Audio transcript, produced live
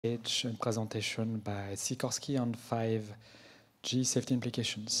A presentation by Sikorsky on 5G safety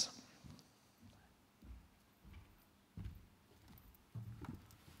implications.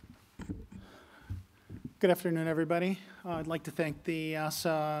 Good afternoon, everybody. I'd like to thank the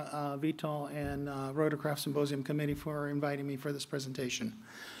ASA, VTOL, and Rotorcraft Symposium Committee for inviting me for this presentation.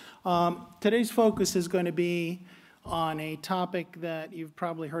 Today's focus is going to be on a topic that you've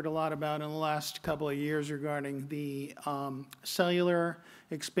probably heard a lot about in the last couple of years regarding the cellular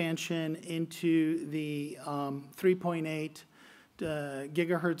expansion into the 3.8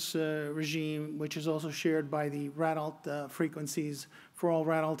 gigahertz regime, which is also shared by the rad-alt frequencies for all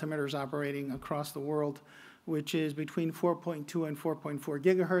rad altimeters operating across the world, which is between 4.2 and 4.4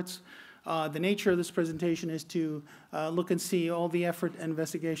 gigahertz. The nature of this presentation is to look and see all the effort and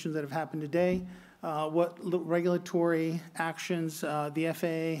investigations that have happened today, what regulatory actions the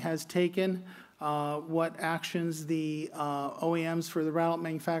FAA has taken, what actions the OEMs for the rad-alt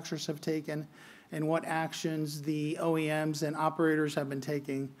manufacturers have taken, and what actions the OEMs and operators have been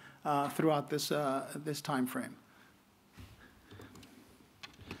taking throughout this time frame.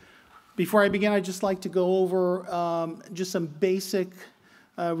 Before I begin, I'd just like to go over just some basic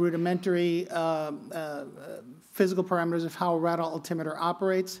rudimentary physical parameters of how a rad-alt altimeter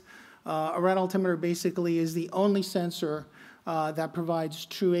operates. A rad-alt altimeter basically is the only sensor that provides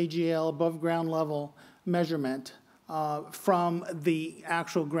true AGL above ground level measurement from the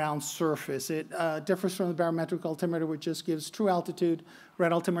actual ground surface. It differs from the barometric altimeter, which just gives true altitude.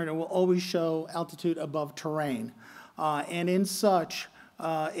 Rad altimeter will always show altitude above terrain. And in such,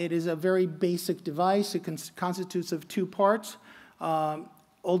 it is a very basic device. It constitutes of two parts.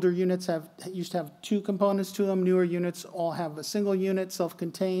 Older units used to have two components to them. Newer units all have a single unit,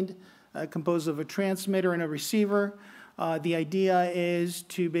 self-contained, composed of a transmitter and a receiver. The idea is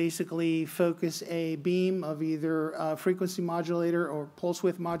to basically focus a beam of either frequency modulator or pulse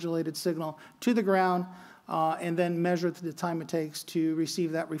width modulated signal to the ground and then measure the time it takes to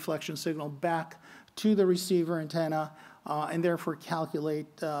receive that reflection signal back to the receiver antenna and therefore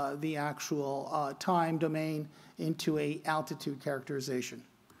calculate the actual time domain into a altitude characterization.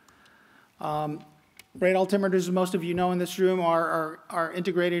 Rad altimeters, as most of you know in this room, are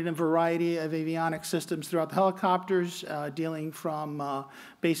integrated in a variety of avionics systems throughout the helicopters, dealing from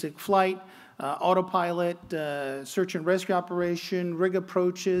basic flight, autopilot, search and rescue operation, rig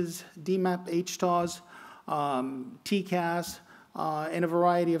approaches, DMAP HTAWs, TCAS, and a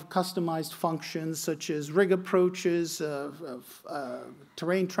variety of customized functions such as rig approaches,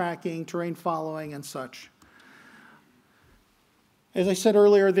 terrain tracking, terrain following, and such. As I said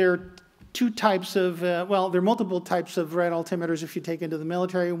earlier, there are two types of, there are multiple types of rad altimeters if you take into the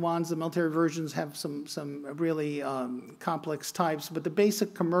military ones. The military versions have some really complex types, but the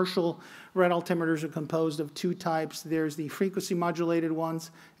basic commercial rad altimeters are composed of two types. There's the frequency modulated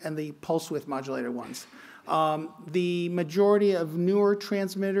ones and the pulse width modulated ones. The majority of newer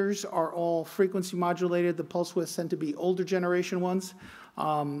transmitters are all frequency modulated. The pulse widths tend to be older generation ones.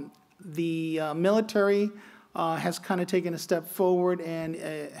 The military has kind of taken a step forward and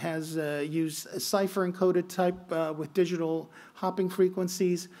has used a cipher encoded type with digital hopping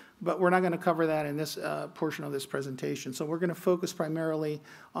frequencies, but we're not going to cover that in this portion of this presentation. So we're going to focus primarily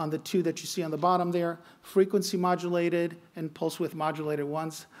on the two that you see on the bottom there, frequency modulated and pulse width modulated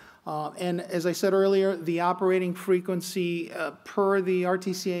ones. And as I said earlier, the operating frequency per the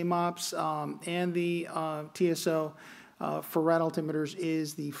RTCA MOPS and the TSO for rad altimeters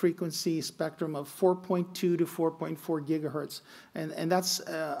is the frequency spectrum of 4.2 to 4.4 gigahertz. And that's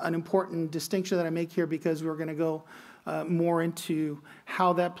an important distinction that I make here because we're going to go more into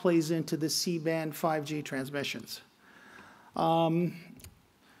how that plays into the C-band 5G transmissions. Rad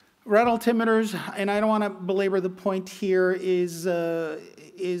altimeters, and I don't want to belabor the point here, is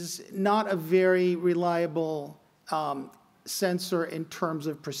not a very reliable sensor in terms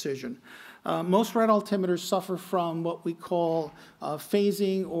of precision. Most rad altimeters suffer from what we call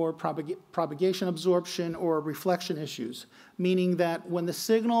phasing or propagation absorption or reflection issues, meaning that when the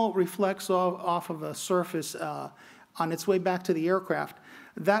signal reflects off of a surface on its way back to the aircraft,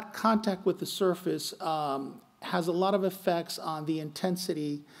 that contact with the surface has a lot of effects on the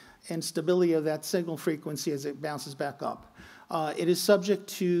intensity and stability of that signal frequency as it bounces back up. It is subject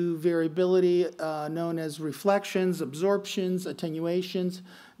to variability known as reflections, absorptions, attenuations,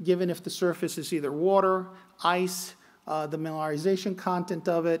 given if the surface is either water, ice, the mineralization content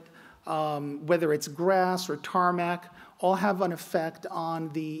of it, whether it's grass or tarmac, all have an effect on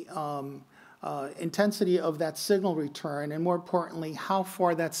the intensity of that signal return, and more importantly, how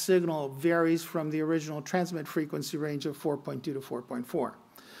far that signal varies from the original transmit frequency range of 4.2 to 4.4.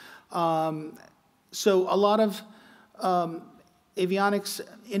 So a lot of avionics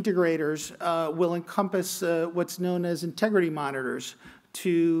integrators will encompass what's known as integrity monitors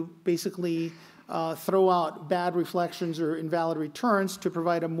to basically throw out bad reflections or invalid returns to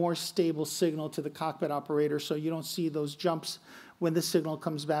provide a more stable signal to the cockpit operator so you don't see those jumps when the signal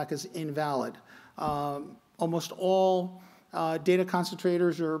comes back as invalid. Almost all data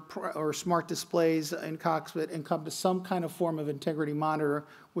concentrators or smart displays in cockpit encompass some kind of form of integrity monitor,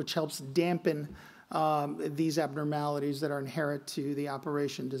 which helps dampen these abnormalities that are inherent to the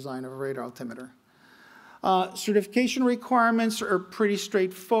operation design of a radar altimeter. Certification requirements are pretty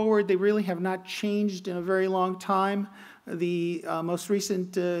straightforward. They really have not changed in a very long time. The most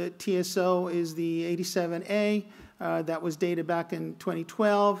recent TSO is the 87A. That was dated back in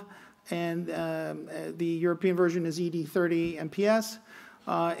 2012. And the European version is ED30 MPS.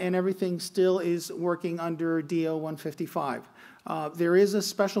 And everything still is working under DO 155. There is a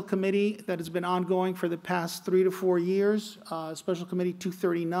special committee that has been ongoing for the past 3 to 4 years, Special Committee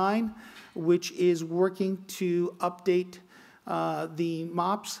 239, which is working to update the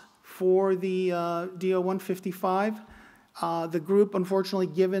MOPS for the DO 155. The group, unfortunately,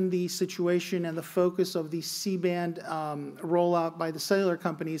 given the situation and the focus of the C-band rollout by the cellular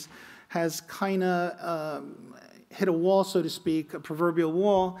companies, has kind of hit a wall, so to speak, a proverbial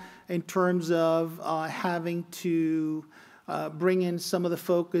wall, in terms of having to bring in some of the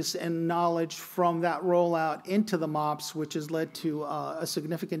focus and knowledge from that rollout into the MOPS, which has led to a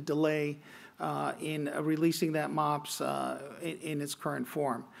significant delay in releasing that MOPS in its current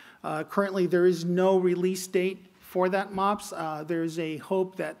form. Currently, there is no release date for that MOPS. There's a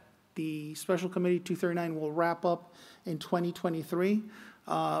hope that the Special Committee 239 will wrap up in 2023,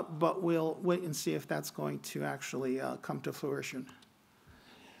 but we'll wait and see if that's going to actually come to fruition.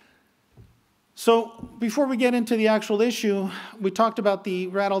 So before we get into the actual issue, we talked about the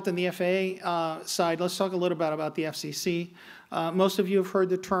RADALT and the FAA side. Let's talk a little bit about the FCC. Most of you have heard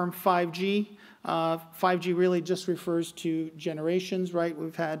the term 5G. 5G really just refers to generations, right?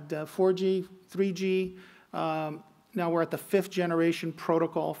 We've had 4G, 3G. Now we're at the 5th generation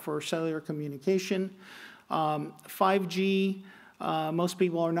protocol for cellular communication. 5G, most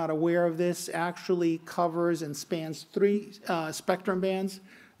people are not aware of this, actually covers and spans 3 spectrum bands.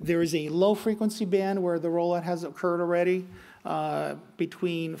 There is a low frequency band where the rollout has occurred already,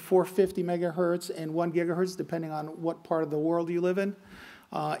 between 450 megahertz and 1 gigahertz, depending on what part of the world you live in.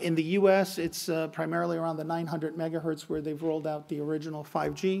 In the US, it's primarily around the 900 megahertz where they've rolled out the original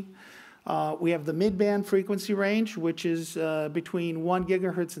 5G. We have the mid-band frequency range, which is between 1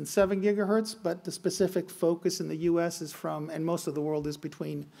 gigahertz and 7 gigahertz, but the specific focus in the US is from, and most of the world, is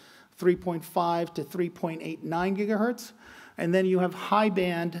between 3.5 to 3.89 gigahertz. And then you have high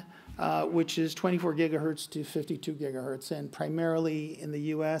band, which is 24 gigahertz to 52 gigahertz. And primarily in the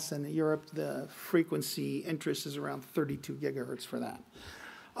US and Europe, the frequency interest is around 32 gigahertz for that.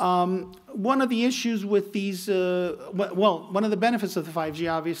 One of the issues with these, well, one of the benefits of the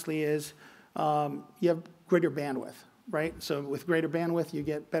 5G obviously is you have greater bandwidth, right? So with greater bandwidth, you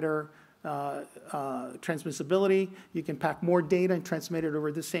get better transmissibility. You can pack more data and transmit it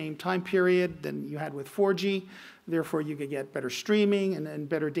over the same time period than you had with 4G. Therefore, you could get better streaming and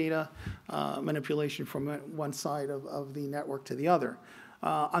better data manipulation from one side of the network to the other.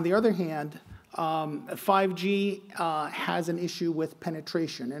 On the other hand, 5G has an issue with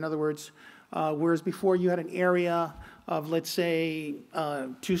penetration. In other words, whereas before you had an area of, let's say,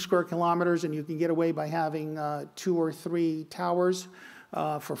 2 square kilometers, and you can get away by having 2 or 3 towers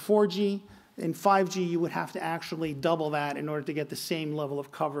for 4G, in 5G you would have to actually double that in order to get the same level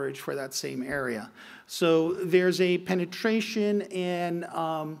of coverage for that same area. So there's a penetration and,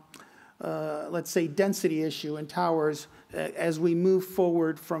 let's say, density issue in towers as we move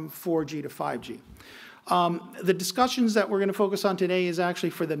forward from 4G to 5G. The discussions that we're going to focus on today is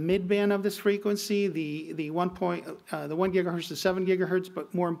actually for the mid-band of this frequency, the 1 gigahertz to 7 gigahertz,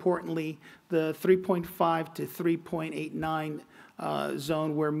 but more importantly, the 3.5 to 3.89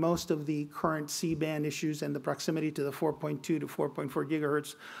 zone, where most of the current C-band issues and the proximity to the 4.2 to 4.4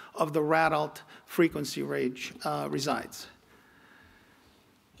 gigahertz of the RADALT frequency range resides.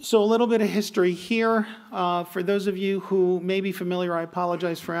 So a little bit of history here. For those of you who may be familiar, I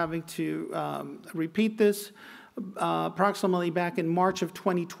apologize for having to repeat this. Approximately back in March of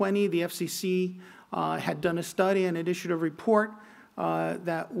 2020, the FCC had done a study and it issued a report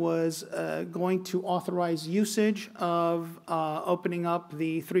that was going to authorize usage of opening up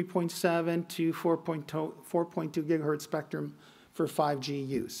the 3.7 to 4.2 gigahertz spectrum for 5G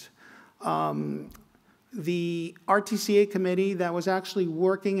use. The RTCA committee that was actually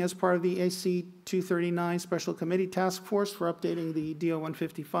working as part of the AC 239 Special Committee Task Force for updating the DO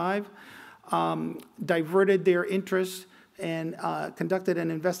 155 diverted their interest and conducted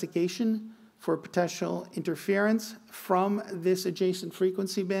an investigation for potential interference from this adjacent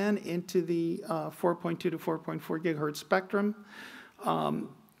frequency band into the 4.2 to 4.4 gigahertz spectrum.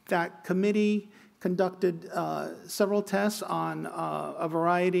 That committee conducted several tests on a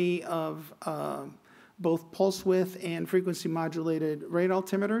variety of both pulse width and frequency modulated rate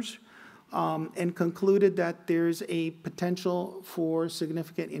altimeters, and concluded that there's a potential for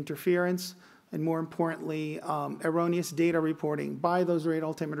significant interference and, more importantly, erroneous data reporting by those rate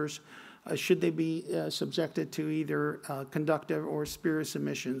altimeters should they be subjected to either conductive or spurious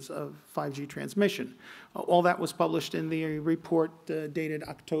emissions of 5G transmission. All that was published in the report dated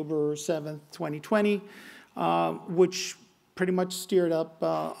October 7th, 2020, which pretty much steered up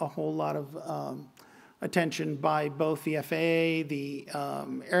a whole lot of attention by both the FAA, the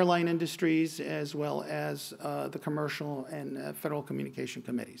airline industries, as well as the commercial and federal communication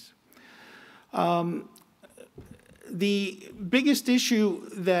committees. The biggest issue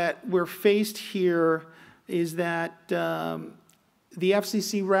that we're faced here is that the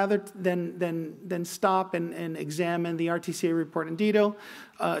FCC, rather than stop and examine the RTCA report in detail,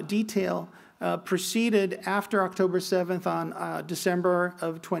 proceeded after October 7th on December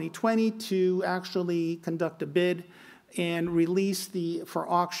of 2020 to actually conduct a bid and release for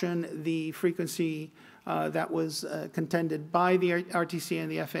auction the frequency that was contended by the RTCA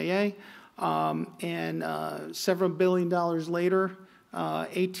and the FAA. Several $1 billion later,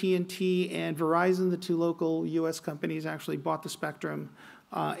 AT&T and Verizon, the two local U.S. companies, actually bought the spectrum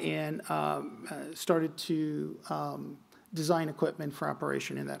and started to design equipment for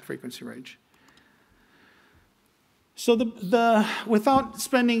operation in that frequency range. So without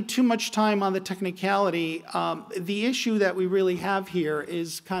spending too much time on the technicality, the issue that we really have here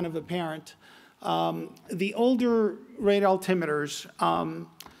is kind of apparent. The older rate altimeters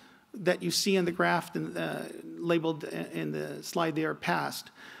that you see in the graph labeled in the slide there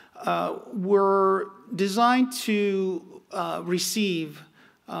past were designed to receive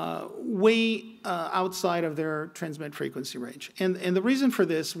way outside of their transmit frequency range. And the reason for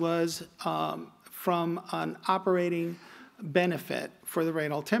this was from an operating benefit for the rate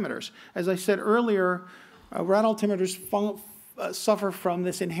altimeters. As I said earlier, rate altimeters suffer from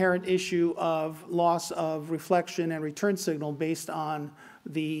this inherent issue of loss of reflection and return signal based on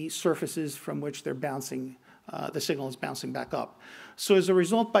the surfaces from which they're bouncing, the signal is bouncing back up. So as a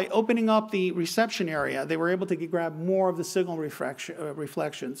result, by opening up the reception area, they were able to grab more of the signal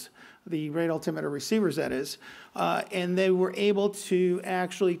reflections, the rate altimeter receivers, that is, and they were able to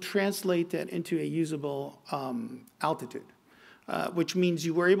actually translate that into a usable altitude, which means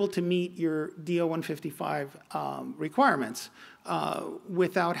you were able to meet your DO-155 requirements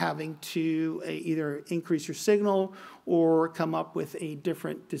without having to either increase your signal or come up with a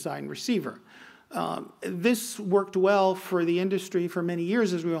different design receiver. This worked well for the industry for many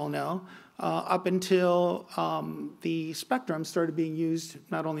years, as we all know, up until the spectrum started being used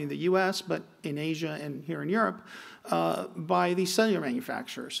not only in the US, but in Asia and here in Europe by the cellular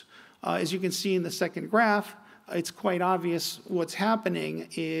manufacturers. As you can see in the second graph, it's quite obvious what's happening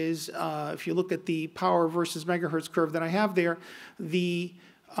is if you look at the power versus megahertz curve that I have there, the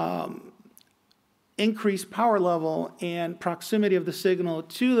increased power level and proximity of the signal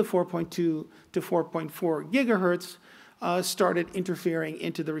to the 4.2 to 4.4 gigahertz started interfering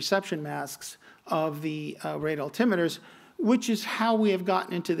into the reception masks of the rate altimeters, which is how we have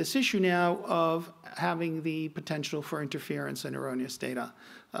gotten into this issue now of having the potential for interference and erroneous data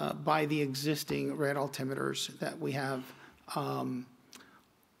by the existing rate altimeters that we have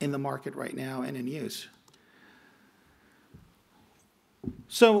in the market right now and in use.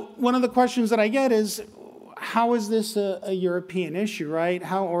 So one of the questions that I get is, how is this a European issue, right?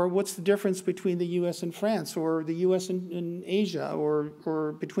 Or what's the difference between the U.S. and France, or the U.S. and Asia,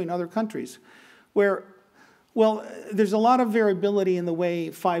 or between other countries? Well, there's a lot of variability in the way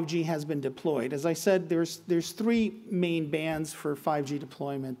 5G has been deployed. As I said, there's three main bands for 5G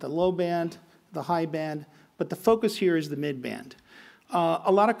deployment: the low band, the high band, but the focus here is the mid band.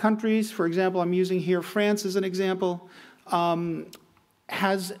 A lot of countries, for example, I'm using here France as an example,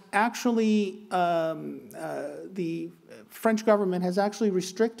 has actually, the French government has actually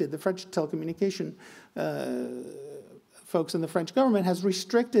restricted, the French telecommunication folks in the French government has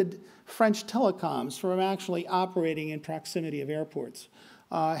restricted French telecoms from actually operating in proximity of airports,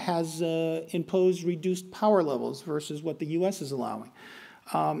 has imposed reduced power levels versus what the US is allowing.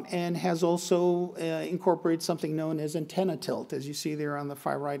 and has also incorporated something known as antenna tilt, as you see there on the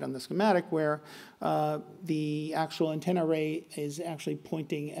far right on the schematic, where the actual antenna array is actually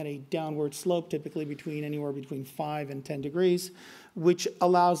pointing at a downward slope, typically anywhere between 5 and 10 degrees, which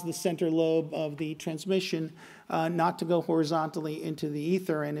allows the center lobe of the transmission not to go horizontally into the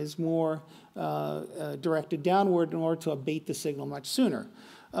ether and is more directed downward in order to abate the signal much sooner.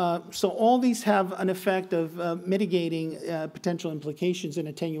 So all these have an effect of mitigating potential implications and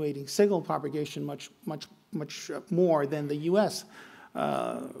attenuating signal propagation much more than the U.S.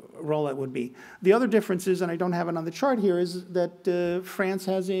 Rollout would be. The other difference is, and I don't have it on the chart here, is that France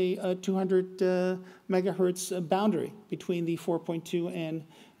has a 200 megahertz boundary between the 4.2 and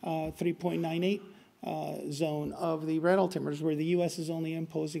 3.98 zone of the red altimeters, where the U.S. is only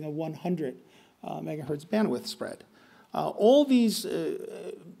imposing a 100 megahertz bandwidth spread. All these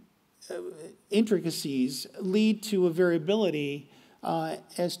intricacies lead to a variability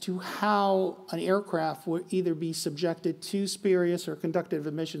as to how an aircraft will either be subjected to spurious or conductive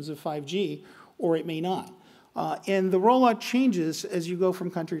emissions of 5G, or it may not. And the rollout changes as you go from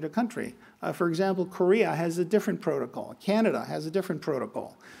country to country. For example, Korea has a different protocol. Canada has a different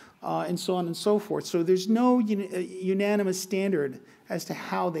protocol, and so on and so forth. So there's no unanimous standard as to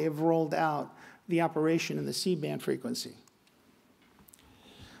how they have rolled out the operation in the C-band frequency.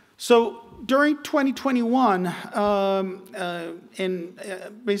 So during 2021, and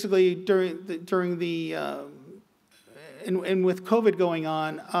basically during the and with COVID going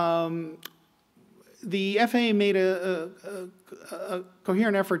on, the FAA made a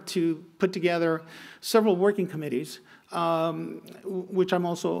coherent effort to put together several working committees, which I'm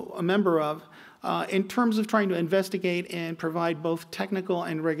also a member of, in terms of trying to investigate and provide both technical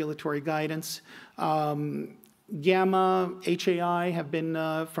and regulatory guidance. Gamma, HAI have been,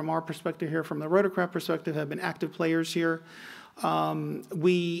 from our perspective here, from the rotorcraft perspective, have been active players here.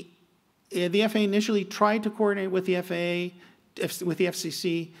 The FAA initially tried to coordinate with the with the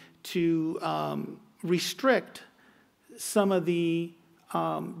FCC to restrict some of the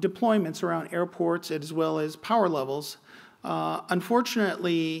deployments around airports as well as power levels.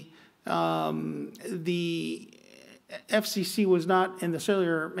 Unfortunately, the FCC was not, and the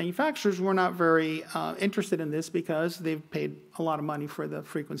cellular manufacturers were not very interested in this because they've paid a lot of money for the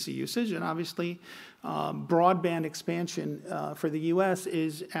frequency usage, and obviously broadband expansion for the U.S.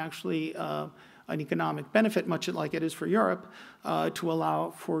 is actually an economic benefit, much like it is for Europe, to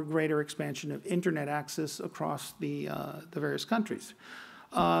allow for greater expansion of internet access across the various countries.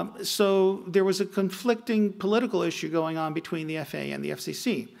 So there was a conflicting political issue going on between the FAA and the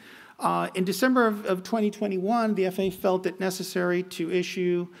FCC. In December of 2021, the FAA felt it necessary to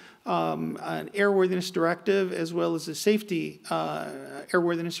issue an airworthiness directive as well as a safety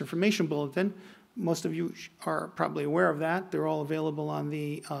airworthiness information bulletin. Most of you are probably aware of that. They're all available on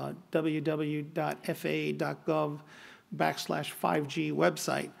the www.faa.gov/5G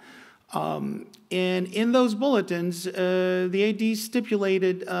website. And in those bulletins, the AD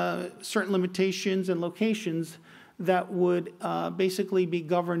stipulated certain limitations and locations that would basically be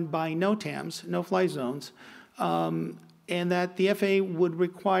governed by NOTAMs, no-fly zones, and that the FAA would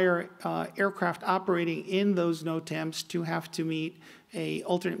require aircraft operating in those NOTAMs to have to meet an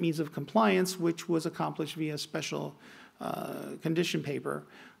alternate means of compliance, which was accomplished via special condition paper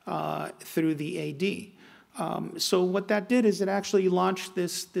through the AD. So what that did is it actually launched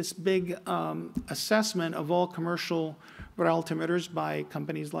this big assessment of all commercial altimeters by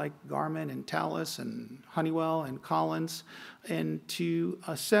companies like Garmin and Thales and Honeywell and Collins, and to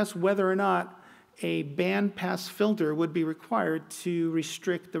assess whether or not a bandpass filter would be required to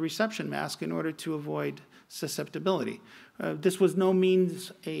restrict the reception mask in order to avoid susceptibility. This was no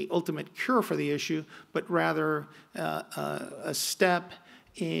means an ultimate cure for the issue, but rather a step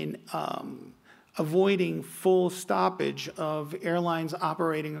in avoiding full stoppage of airlines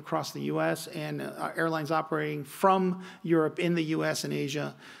operating across the U.S. and airlines operating from Europe in the U.S. and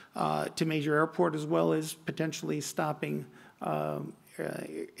Asia to major airport, as well as potentially stopping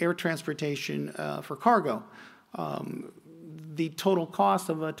air transportation for cargo. The total cost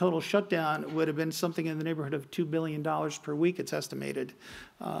of a total shutdown would have been something in the neighborhood of $2 billion per week, it's estimated,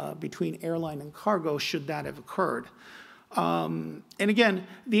 between airline and cargo, should that have occurred. And again,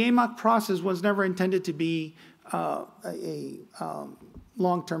 the AMOC process was never intended to be a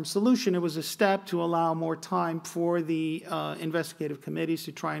long-term solution. It was a step to allow more time for the investigative committees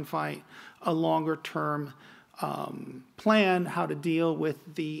to try and find a longer-term plan how to deal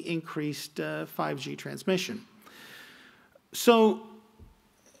with the increased 5G transmission. So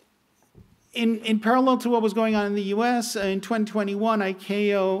in parallel to what was going on in the U.S., in 2021,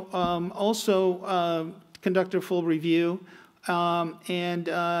 ICAO also conducted a full review and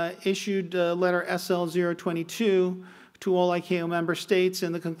issued letter SL022 to all ICAO member states,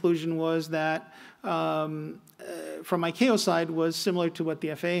 and the conclusion was that from ICAO side was similar to what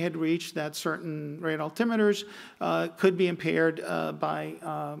the FAA had reached, that certain radar altimeters could be impaired by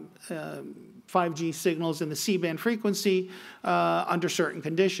 5G signals in the C-band frequency under certain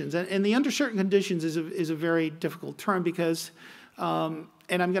conditions. And the under certain conditions is a very difficult term because, and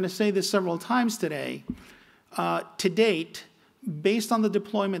I'm going to say this several times today, to date, based on the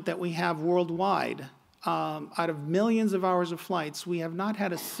deployment that we have worldwide, out of millions of hours of flights, we have not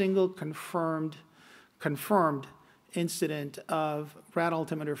had a single confirmed incident of rad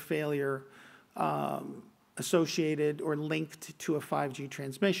altimeter failure associated or linked to a 5G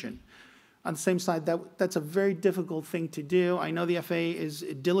transmission. On the same side, that's a very difficult thing to do. I know the FAA is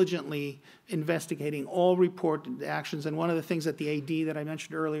diligently investigating all reported actions, and one of the things that the AD that I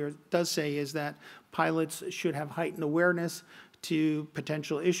mentioned earlier does say is that pilots should have heightened awareness to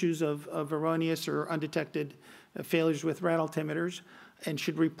potential issues of erroneous or undetected failures with rad altimeters and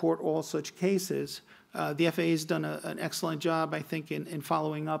should report all such cases. The FAA has done an excellent job, I think, in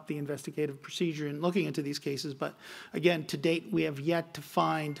following up the investigative procedure and looking into these cases. But again, to date, we have yet to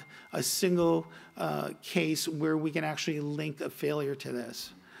find a single case where we can actually link a failure to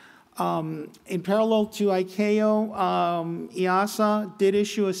this. In parallel to ICAO, EASA did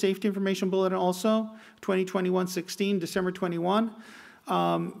issue a safety information bulletin also, 2021-16, December 21.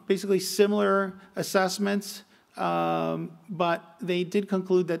 Basically similar assessments, but they did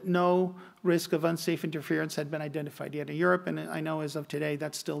conclude that no risk of unsafe interference had been identified yet in Europe, and I know as of today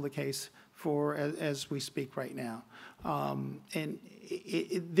that's still the case for as we speak right now. And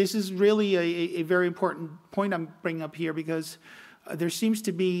this is really a very important point I'm bringing up here because there seems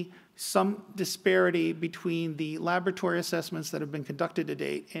to be some disparity between the laboratory assessments that have been conducted to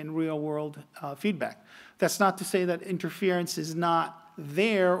date and real-world feedback. That's not to say that interference is not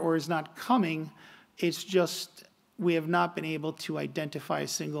there or is not coming. It's just we have not been able to identify a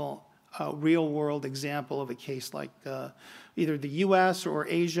single real-world example of a case like either the U.S. or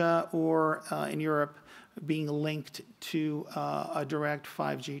Asia or in Europe being linked to a direct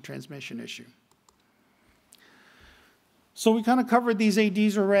 5G transmission issue. So we kind of covered these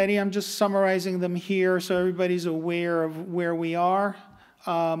ADs already. I'm just summarizing them here so everybody's aware of where we are.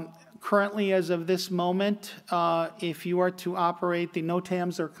 Currently, as of this moment, if you are to operate, the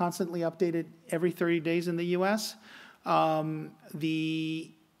NOTAMs are constantly updated every 30 days in the U.S.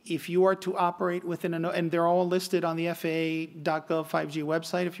 If you are to operate within and they're all listed on the FAA.gov 5G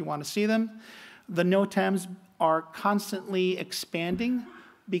website if you want to see them. The NOTAMs are constantly expanding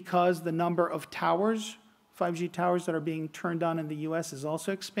because the number of towers, 5G towers that are being turned on in the U.S. is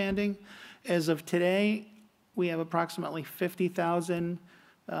also expanding. As of today, we have approximately 50,000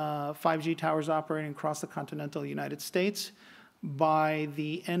 5G towers operating across the continental United States. By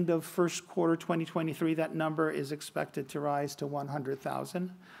the end of first quarter 2023, that number is expected to rise to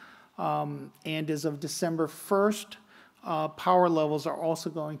 100,000. And as of December 1st, power levels are also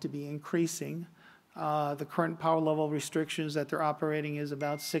going to be increasing. The current power level restrictions that they're operating is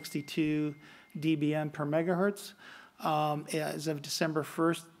about 62 dBm per megahertz. As of December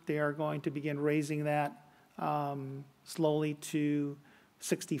 1st, they are going to begin raising that slowly to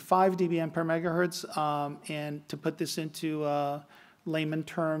 65 dBm per megahertz. And to put this into layman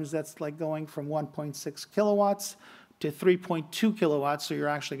terms, that's like going from 1.6 kilowatts to 3.2 kilowatts. So you're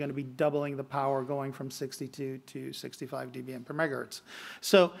actually going to be doubling the power going from 62 to 65 dBm per megahertz.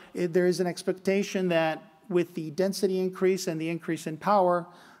 So there is an expectation that with the density increase and the increase in power,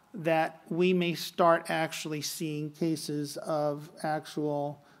 that we may start actually seeing cases of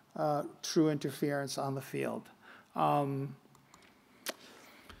actual true interference on the field.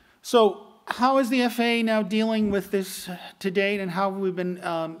 So how is the FAA now dealing with this to date, and how have we been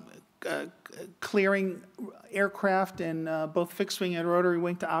clearing aircraft and both fixed-wing and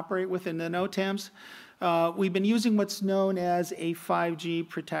rotary-wing to operate within the NOTAMs? We've been using what's known as a 5G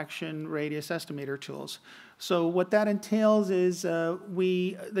protection radius estimator tools. So what that entails is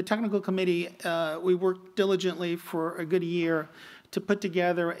the technical committee, we worked diligently for a good year to put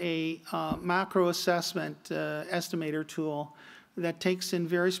together a macro assessment estimator tool that takes in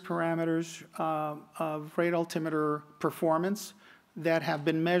various parameters of rate altimeter performance that have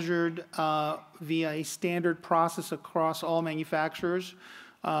been measured via a standard process across all manufacturers.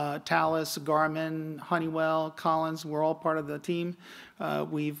 Thales, Garmin, Honeywell, Collins, we're all part of the team.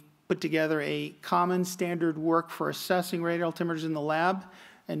 We've put together a common standard work for assessing rate altimeters in the lab,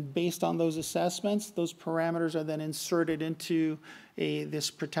 and based on those assessments, those parameters are then inserted into this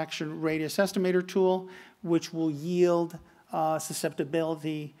protection radius estimator tool, which will yield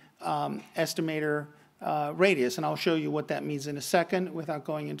susceptibility estimator radius, and I'll show you what that means in a second without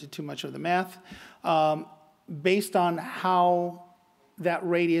going into too much of the math. Based on how that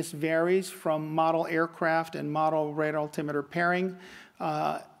radius varies from model aircraft and model radar altimeter pairing,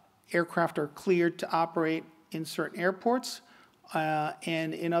 aircraft are cleared to operate in certain airports,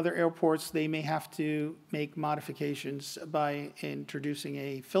 and in other airports they may have to make modifications by introducing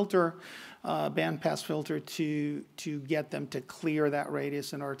a filter, bandpass filter, to get them to clear that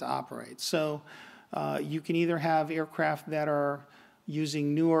radius in order to operate. So you can either have aircraft that are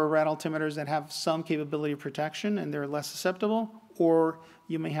using newer radar altimeters that have some capability of protection and they're less susceptible, or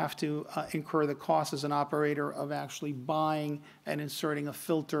you may have to incur the cost as an operator of actually buying and inserting a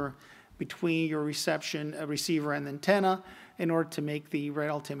filter between your receiver and antenna in order to make the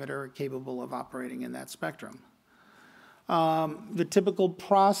radar altimeter capable of operating in that spectrum. The typical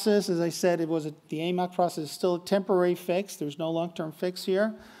process, as I said, the AMOC process is still a temporary fix. There's no long-term fix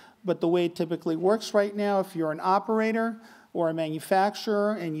here. But the way it typically works right now, if you're an operator or a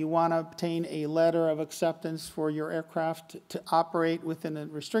manufacturer and you want to obtain a letter of acceptance for your aircraft to operate within a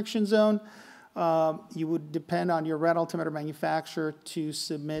restriction zone, you would depend on your radar altimeter manufacturer to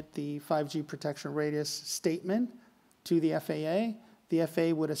submit the 5G protection radius statement to the FAA. The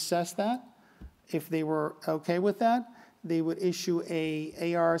FAA would assess that. If they were okay with that, they would issue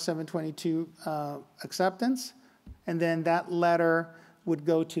a AR 722 acceptance, and then that letter would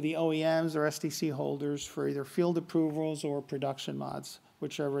go to the OEMs or STC holders for either field approvals or production mods,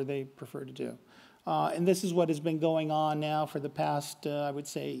 whichever they prefer to do. And this is what has been going on now for the past, I would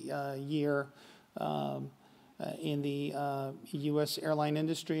say, year in the U.S. airline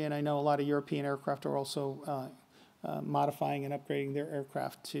industry, and I know a lot of European aircraft are also modifying and upgrading their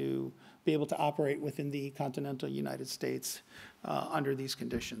aircraft to be able to operate within the continental United States under these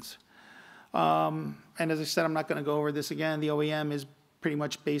conditions. And as I said, I'm not going to go over this again. The OEM is pretty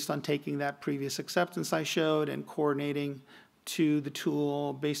much based on taking that previous acceptance I showed and coordinating to the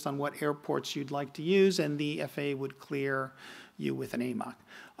tool based on what airports you'd like to use, and the FAA would clear you with an AMOC.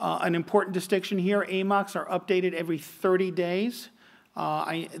 An important distinction here, AMOCs are updated every 30 days.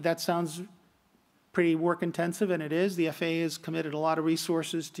 That sounds pretty work intensive, and it is. The FAA has committed a lot of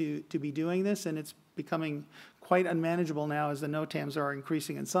resources to be doing this, and it's becoming quite unmanageable now as the NOTAMs are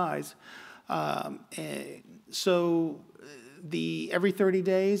increasing in size. Every 30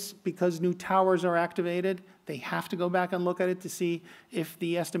 days, because new towers are activated, they have to go back and look at it to see if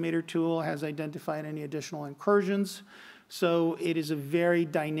the estimator tool has identified any additional incursions. So it is a very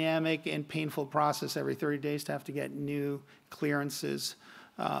dynamic and painful process every 30 days to have to get new clearances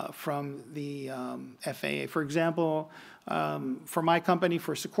from the FAA. For example, for my company,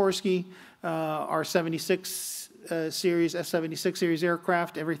 for Sikorsky, our 76 series, S-76 series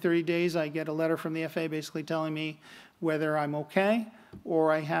aircraft, every 30 days I get a letter from the FAA basically telling me whether I'm okay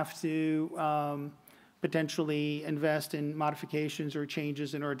or I have to potentially invest in modifications or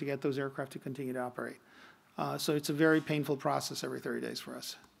changes in order to get those aircraft to continue to operate. So it's a very painful process every 30 days for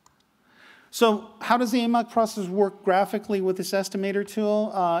us. So how does the AMOC process work graphically with this estimator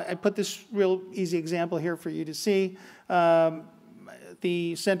tool? I put this real easy example here for you to see.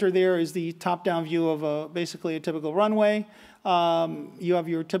 The center there is the top-down view of basically a typical runway. You have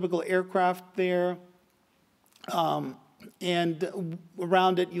your typical aircraft there. And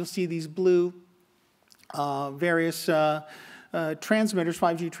around it, you'll see these blue various transmitters,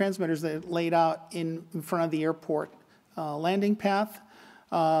 5G transmitters that are laid out in front of the airport landing path.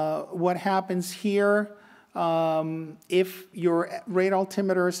 What happens here, if your radar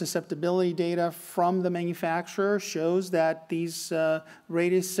altimeter susceptibility data from the manufacturer shows that these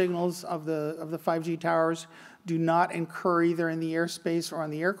radius signals of the 5G towers do not incur either in the airspace or on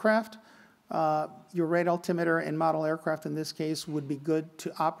the aircraft, your radar altimeter and model aircraft in this case would be good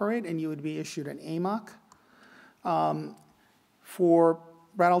to operate, and you would be issued an AMOC. For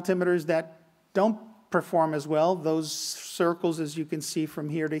radar altimeters that don't perform as well, those circles, as you can see from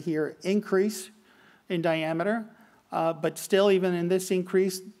here to here, increase in diameter. But still, even in this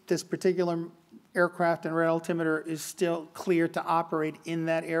increase, this particular aircraft and radar altimeter is still clear to operate in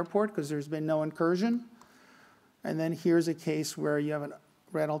that airport because there's been no incursion. And then here's a case where you have a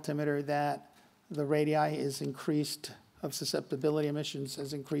radar altimeter that the radii is increased, of susceptibility emissions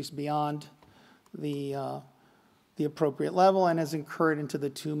has increased beyond the appropriate level and has incurred into the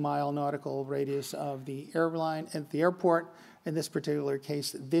 2-mile nautical radius of the airline at the airport. In this particular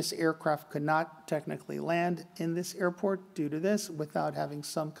case, this aircraft could not technically land in this airport due to this without having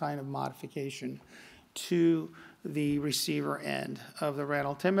some kind of modification to the receiver end of the radar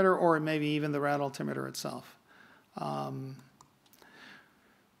altimeter, or maybe even the radar altimeter itself.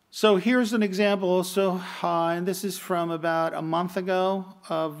 So here's an example. And this is from about a month ago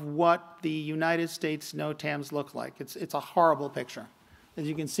of what the United States NOTAMs look like. It's a horrible picture. As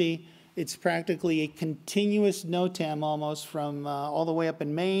you can see, it's practically a continuous NOTAM almost from all the way up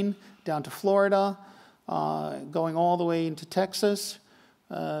in Maine down to Florida, going all the way into Texas.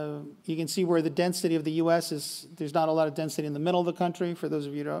 You can see where the density of the U.S. is. There's not a lot of density in the middle of the country, for those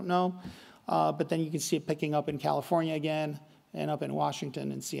of you who don't know. But then you can see it picking up in California again, and up in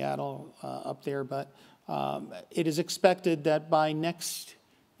Washington and Seattle up there. But it is expected that by the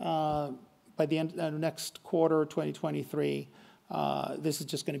end of next quarter, 2023, this is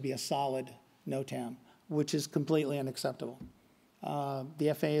just going to be a solid NOTAM, which is completely unacceptable.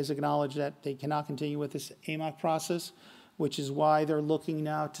 The FAA has acknowledged that they cannot continue with this AMOC process, which is why they're looking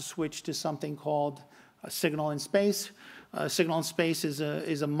now to switch to something called a signal in space. Signal in space is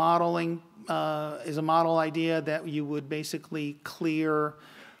a model idea that you would basically clear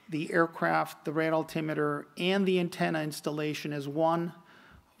the aircraft, the radar altimeter, and the antenna installation as one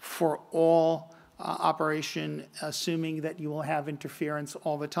for all operation, assuming that you will have interference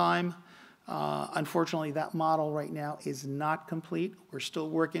all the time. Unfortunately, that model right now is not complete. We're still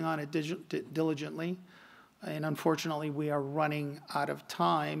working on it diligently. And unfortunately, we are running out of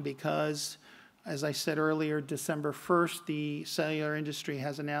time because, as I said earlier, December 1st, the cellular industry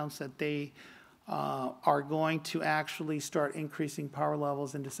has announced that they are going to actually start increasing power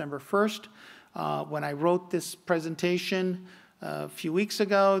levels in December 1st. When I wrote this presentation a few weeks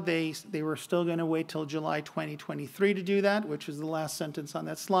ago, they were still going to wait till July 2023 to do that, which is the last sentence on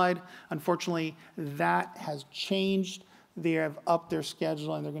that slide. Unfortunately, that has changed. They have upped their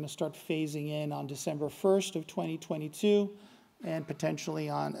schedule, and they're going to start phasing in on December 1st of 2022, and potentially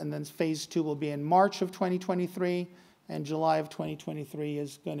and then phase 2 will be in March of 2023, and July of 2023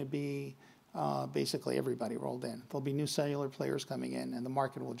 is going to be basically everybody rolled in. There'll be new cellular players coming in, and the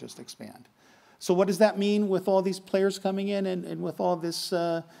market will just expand. So what does that mean with all these players coming in and with all this,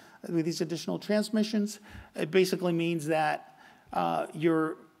 with these additional transmissions? It basically means that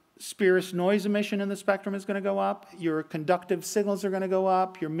your spurious noise emission in the spectrum is going to go up, your conductive signals are going to go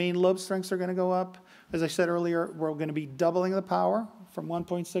up, your main lobe strengths are going to go up. As I said earlier, we're going to be doubling the power from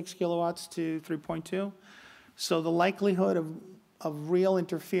 1.6 kilowatts to 3.2. So the likelihood of real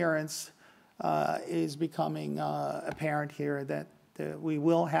interference is becoming apparent here, that we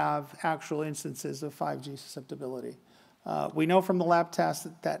will have actual instances of 5G susceptibility. We know from the lab tests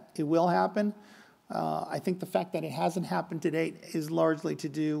that it will happen. I think the fact that it hasn't happened to date is largely to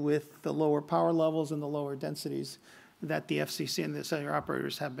do with the lower power levels and the lower densities that the FCC and the cellular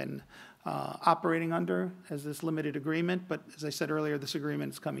operators have been operating under as this limited agreement. But as I said earlier, this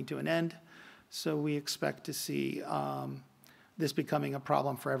agreement is coming to an end. So we expect to see this becoming a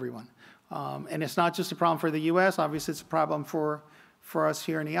problem for everyone. And it's not just a problem for the U.S. Obviously, it's a problem for us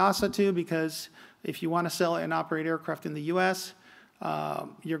here in EASA too, because if you want to sell and operate aircraft in the U.S.,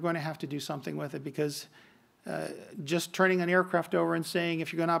 you're going to have to do something with it, because just turning an aircraft over and saying,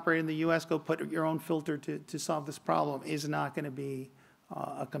 if you're going to operate in the U.S., go put your own filter to solve this problem is not going to be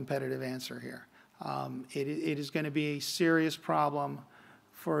a competitive answer here. It is going to be a serious problem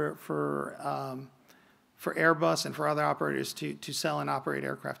for Airbus and for other operators to sell and operate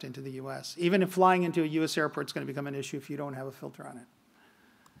aircraft into the U.S. Even if flying into a U.S. airport is going to become an issue if you don't have a filter on it.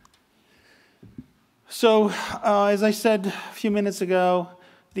 So, as I said a few minutes ago,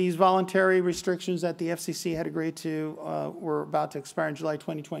 these voluntary restrictions that the FCC had agreed to were about to expire in July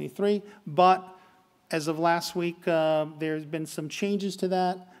 2023. But as of last week, there's been some changes to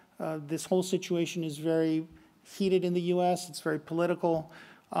that. This whole situation is very heated in the U.S. It's very political.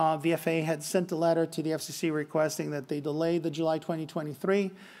 The FAA had sent a letter to the FCC requesting that they delay the July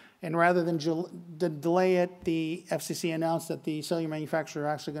 2023. And rather than delay it, the FCC announced that the cellular manufacturers are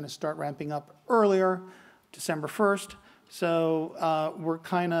actually going to start ramping up earlier, December 1st. So we're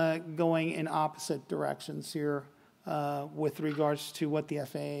kind of going in opposite directions here with regards to what the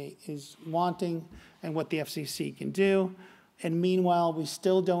FAA is wanting and what the FCC can do. And meanwhile, we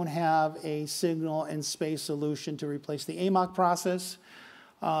still don't have a signal and space solution to replace the AMOC process.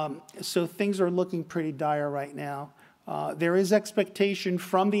 So things are looking pretty dire right now. There is expectation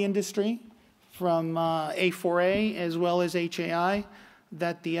from the industry, from A4A as well as HAI,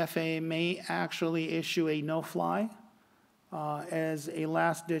 that the FAA may actually issue a no-fly as a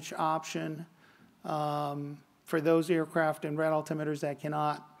last-ditch option for those aircraft and radar altimeters that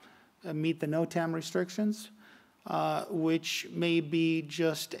cannot meet the NOTAM restrictions, which may be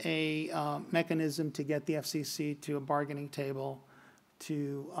just a mechanism to get the FCC to a bargaining table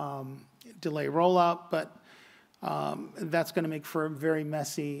to delay rollout. But that's going to make for a very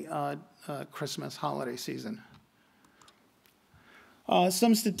messy Christmas holiday season.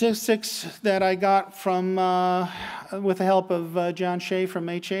 Some statistics that I got from, with the help of John Shea from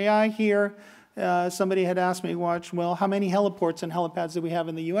HAI here. Somebody had asked me, well, how many heliports and helipads do we have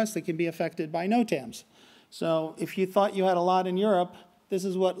in the US that can be affected by NOTAMs? So if you thought you had a lot in Europe, this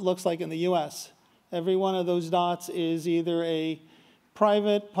is what it looks like in the US. Every one of those dots is either a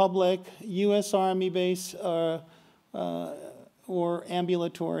private, public, US Army base, or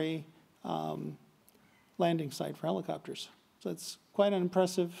ambulatory landing site for helicopters. So it's quite an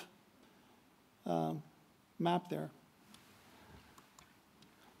impressive map there.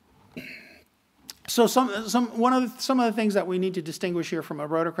 So some of the things that we need to distinguish here from a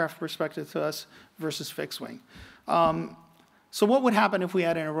rotorcraft perspective to us versus fixed wing. So what would happen if we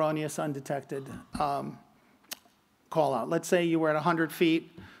had an erroneous, undetected call out? Let's say you were at 100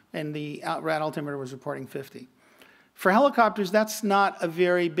 feet and the rad altimeter was reporting 50. For helicopters, that's not a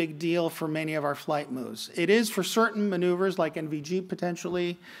very big deal for many of our flight moves. It is for certain maneuvers like NVG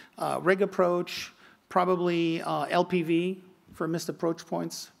potentially, rig approach, probably LPV for missed approach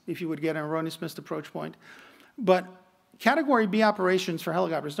points, if you would get an erroneous missed approach point. But Category B operations for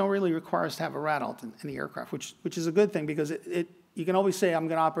helicopters don't really require us to have a rad alt in the aircraft, which is a good thing because you can always say, I'm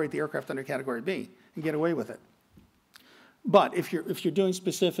going to operate the aircraft under Category B and get away with it. But if you're doing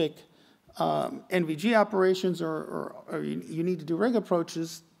specific NVG operations or you need to do rig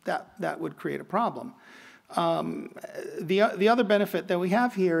approaches, that would create a problem. The other benefit that we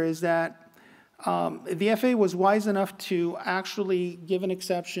have here is that the FAA was wise enough to actually give an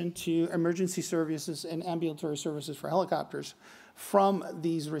exception to emergency services and ambulatory services for helicopters from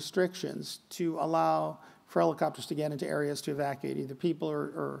these restrictions to allow for helicopters to get into areas to evacuate either people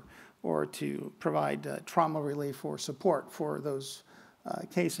or to provide trauma relief or support for those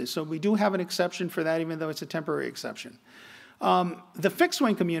cases. So we do have an exception for that, even though it's a temporary exception. The fixed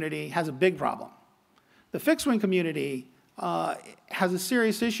wing community has a big problem. The fixed wing community has a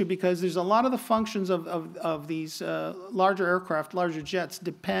serious issue because there's a lot of the functions of these larger aircraft, larger jets,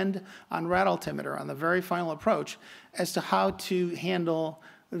 depend on rad altimeter, on the very final approach, as to how to handle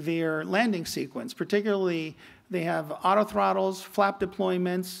their landing sequence. Particularly, they have auto throttles, flap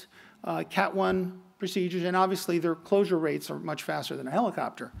deployments, Cat 1 procedures, and obviously their closure rates are much faster than a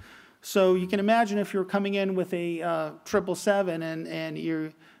helicopter. So you can imagine if you're coming in with a 777 and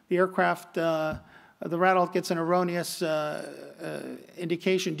the aircraft, the rad alt gets an erroneous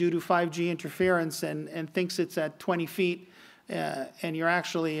indication due to 5G interference and thinks it's at 20 feet and you're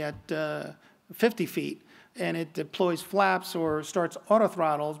actually at 50 feet and it deploys flaps or starts auto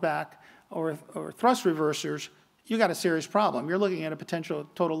throttles back or thrust reversers, you got a serious problem. You're looking at a potential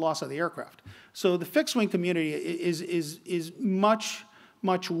total loss of the aircraft. So the fixed wing community is much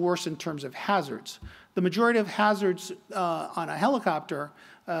worse in terms of hazards. The majority of hazards on a helicopter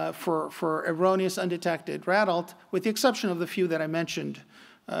for erroneous undetected rad alt, with the exception of the few that I mentioned,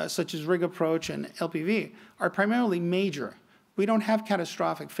 such as rig approach and LPV, are primarily major. We don't have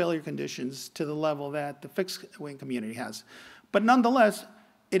catastrophic failure conditions to the level that the fixed wing community has. But nonetheless,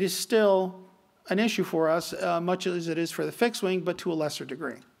 it is still an issue for us, much as it is for the fixed wing, but to a lesser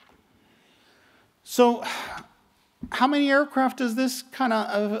degree. So how many aircraft does this kind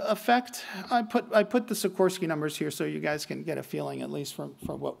of affect? I put the Sikorsky numbers here so you guys can get a feeling, at least from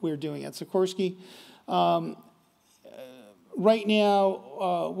what we're doing at Sikorsky. Right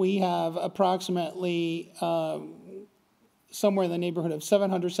now, we have approximately somewhere in the neighborhood of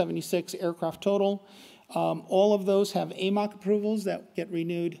 776 aircraft total. All of those have AMOC approvals that get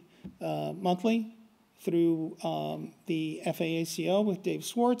renewed monthly through the FAACO with Dave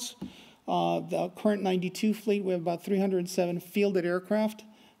Swartz. The current 92 fleet, we have about 307 fielded aircraft.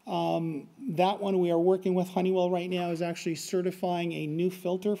 That one we are working with Honeywell right now is actually certifying a new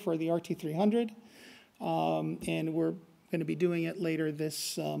filter for the RT300. And we're going to be doing it later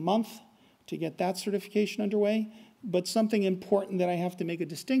this month to get that certification underway. But something important that I have to make a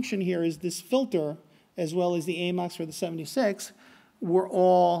distinction here is this filter, as well as the AMOCs for the 76, were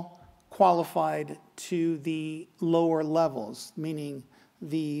all qualified to the lower levels, meaning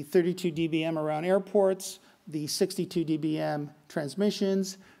the 32 dBm around airports, the 62 dBm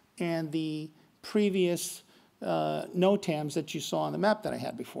transmissions, and the previous NOTAMs that you saw on the map that I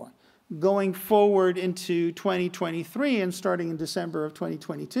had before. Going forward into 2023 and starting in December of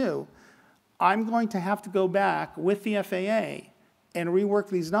 2022, I'm going to have to go back with the FAA and rework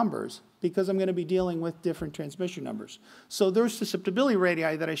these numbers because I'm going to be dealing with different transmission numbers. So those susceptibility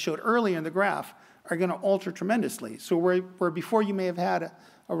radii that I showed earlier in the graph are going to alter tremendously. So where before you may have had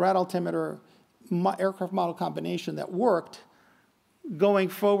a rad altimeter aircraft model combination that worked, going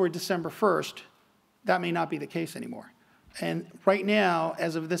forward December 1st, that may not be the case anymore. And right now,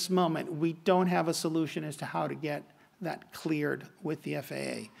 as of this moment, we don't have a solution as to how to get that cleared with the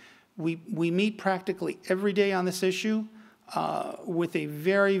FAA. We meet practically every day on this issue with a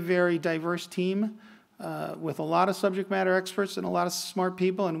very, very diverse team, with a lot of subject matter experts and a lot of smart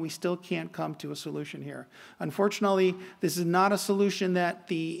people, and we still can't come to a solution here. Unfortunately, this is not a solution that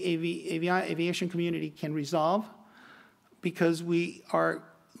the aviation community can resolve, because we are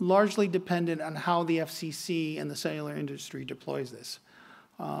largely dependent on how the FCC and the cellular industry deploys this.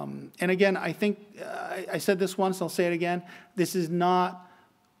 And again, I think, I said this once, I'll say it again, this is not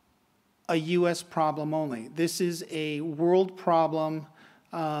a US problem only. This is a world problem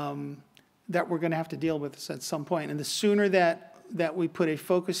that we're going to have to deal with at some point. And the sooner that we put a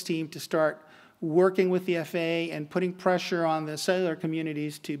focus team to start working with the FAA and putting pressure on the cellular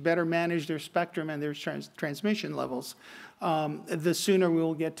communities to better manage their spectrum and their transmission levels, the sooner we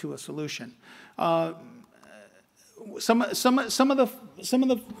will get to a solution. Some of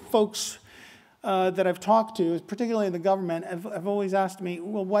the folks that I've talked to, particularly in the government, have always asked me,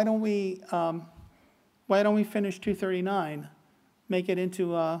 well, why don't we finish 239, make it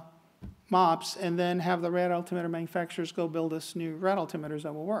into MOPS, and then have the rad altimeter manufacturers go build us new rad altimeters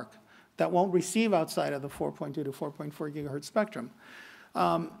that will work, that won't receive outside of the 4.2 to 4.4 gigahertz spectrum.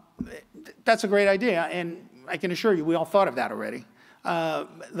 That's a great idea, and I can assure you we all thought of that already.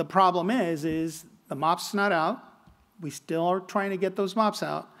 The problem is the MOPS is not out. We still are trying to get those MOPS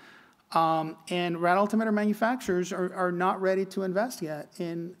out. And rad altimeter manufacturers are not ready to invest yet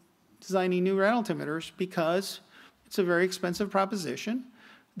in designing new rad altimeters because it's a very expensive proposition.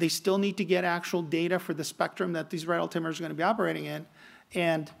 They still need to get actual data for the spectrum that these rad altimeters are going to be operating in.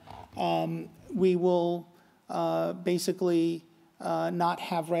 And we will basically not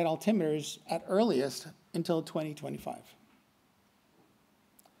have rad altimeters at earliest until 2025.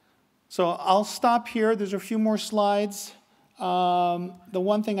 So I'll stop here. There's a few more slides. The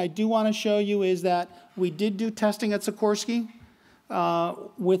one thing I do want to show you is that we did do testing at Sikorsky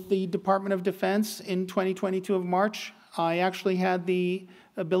with the Department of Defense in 2022 of March. I actually had the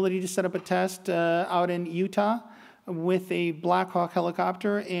ability to set up a test out in Utah with a Black Hawk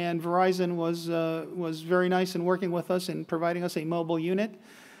helicopter, and Verizon was very nice in working with us and providing us a mobile unit.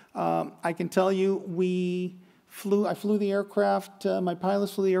 I can tell you I flew the aircraft, my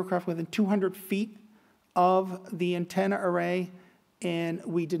pilots flew the aircraft within 200 feet of the antenna array, and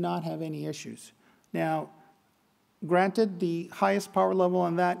we did not have any issues. Now, granted, the highest power level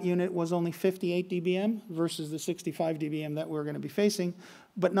on that unit was only 58 dBm versus the 65 dBm that we're going to be facing,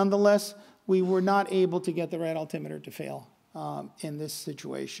 but nonetheless, we were not able to get the rad altimeter to fail in this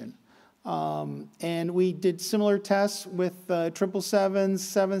situation. And we did similar tests with 777s,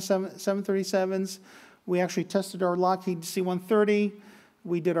 737s. We actually tested our Lockheed C-130.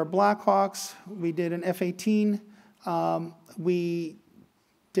 We did our Black Hawks. We did an F-18. We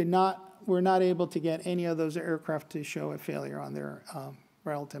were not able to get any of those aircraft to show a failure on their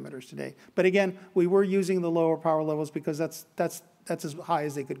rad altimeters today. But again, we were using the lower power levels because that's as high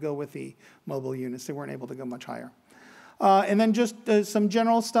as they could go with the mobile units. They weren't able to go much higher. And then just some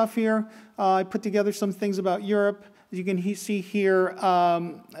general stuff here. I put together some things about Europe. As you can see here,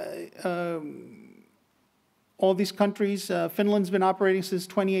 all these countries, Finland's been operating since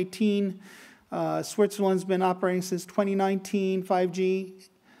 2018. Switzerland's been operating since 2019, 5G.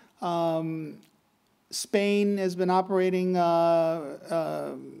 Spain has been operating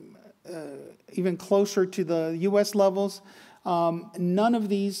even closer to the US levels. None of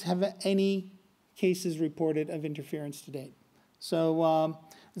these have any cases reported of interference to date. So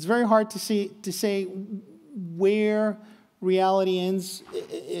it's very hard to say where reality ends,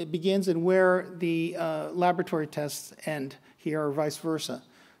 it begins, and where the laboratory tests end here, or vice versa.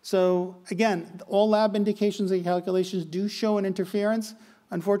 So again, all lab indications and calculations do show an interference.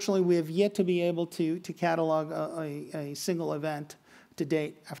 Unfortunately, we have yet to be able to catalog a single event to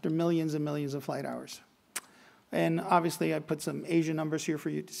date after millions and millions of flight hours. And obviously, I put some Asian numbers here for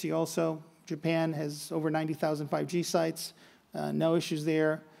you to see also. Japan has over 90,000 5G sites, no issues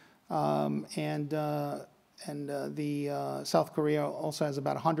there. South Korea also has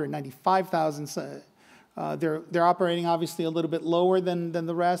about 195,000. They're operating obviously a little bit lower than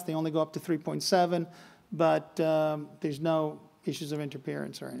the rest. They only go up to 3.7, but there's no issues of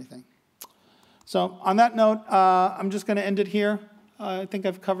interference or anything. So on that note, I'm just going to end it here. I think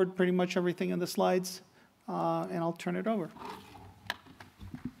I've covered pretty much everything in the slides, and I'll turn it over.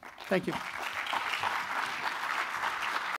 Thank you.